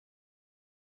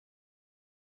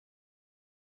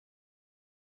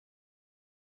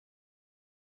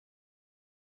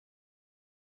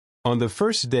On the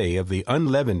first day of the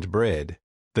unleavened bread,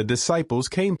 the disciples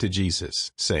came to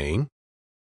Jesus, saying,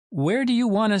 "Where do you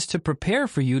want us to prepare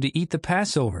for you to eat the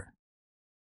Passover?"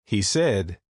 He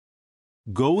said,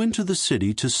 "Go into the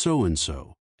city to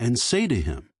so-and-so, and say to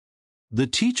him, 'The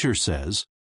teacher says,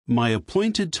 my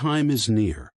appointed time is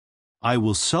near. I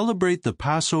will celebrate the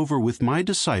Passover with my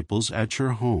disciples at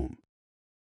your home.'"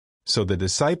 So the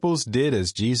disciples did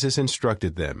as Jesus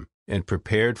instructed them and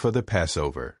prepared for the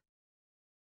Passover.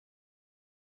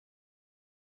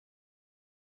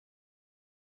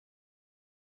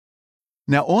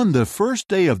 Now on the first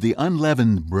day of the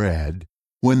unleavened bread,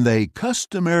 when they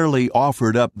customarily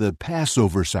offered up the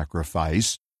Passover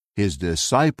sacrifice, his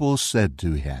disciples said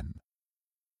to him,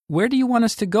 "Where do you want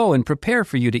us to go and prepare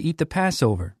for you to eat the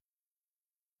Passover?"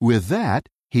 With that,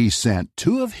 he sent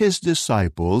 2 of his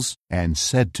disciples and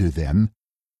said to them,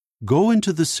 "Go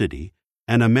into the city,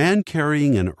 and a man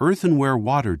carrying an earthenware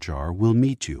water jar will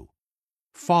meet you.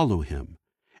 Follow him,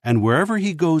 and wherever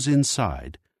he goes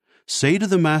inside, say to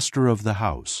the master of the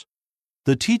house,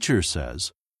 'The teacher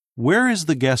says, where is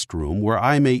the guest room where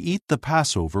I may eat the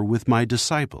Passover with my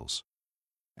disciples?'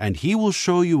 And he will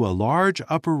show you a large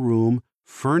upper room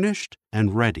furnished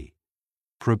and ready.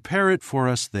 Prepare it for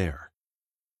us there."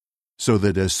 So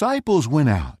the disciples went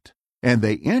out, and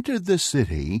they entered the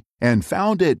city and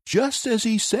found it just as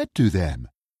he said to them,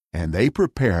 and they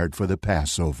prepared for the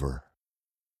Passover.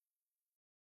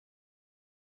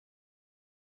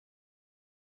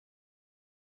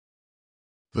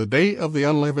 The day of the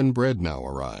unleavened bread now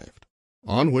arrived,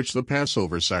 on which the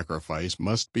Passover sacrifice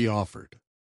must be offered.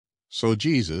 So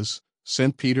Jesus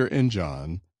sent Peter and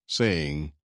John,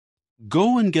 saying,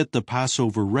 "Go and get the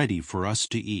Passover ready for us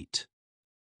to eat."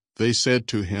 They said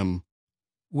to him,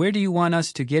 "Where do you want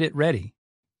us to get it ready?"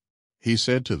 He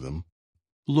said to them,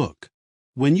 "Look,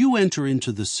 when you enter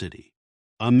into the city,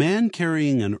 a man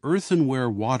carrying an earthenware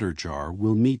water jar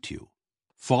will meet you.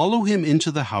 Follow him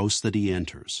into the house that he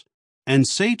enters, and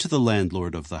say to the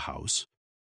landlord of the house,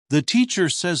 'The teacher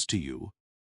says to you,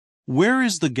 where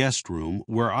is the guest room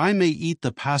where I may eat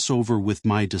the Passover with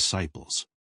my disciples?'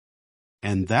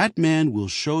 And that man will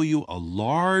show you a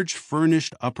large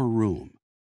furnished upper room.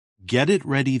 Get it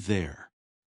ready there."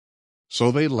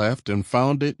 So they left and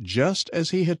found it just as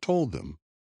he had told them,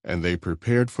 and they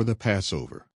prepared for the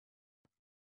Passover.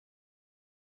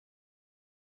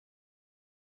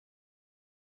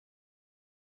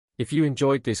 If you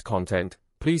enjoyed this content,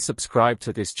 please subscribe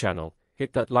to this channel,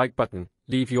 hit that like button,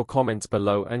 leave your comments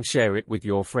below and share it with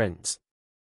your friends.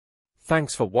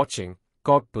 Thanks for watching.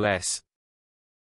 God bless.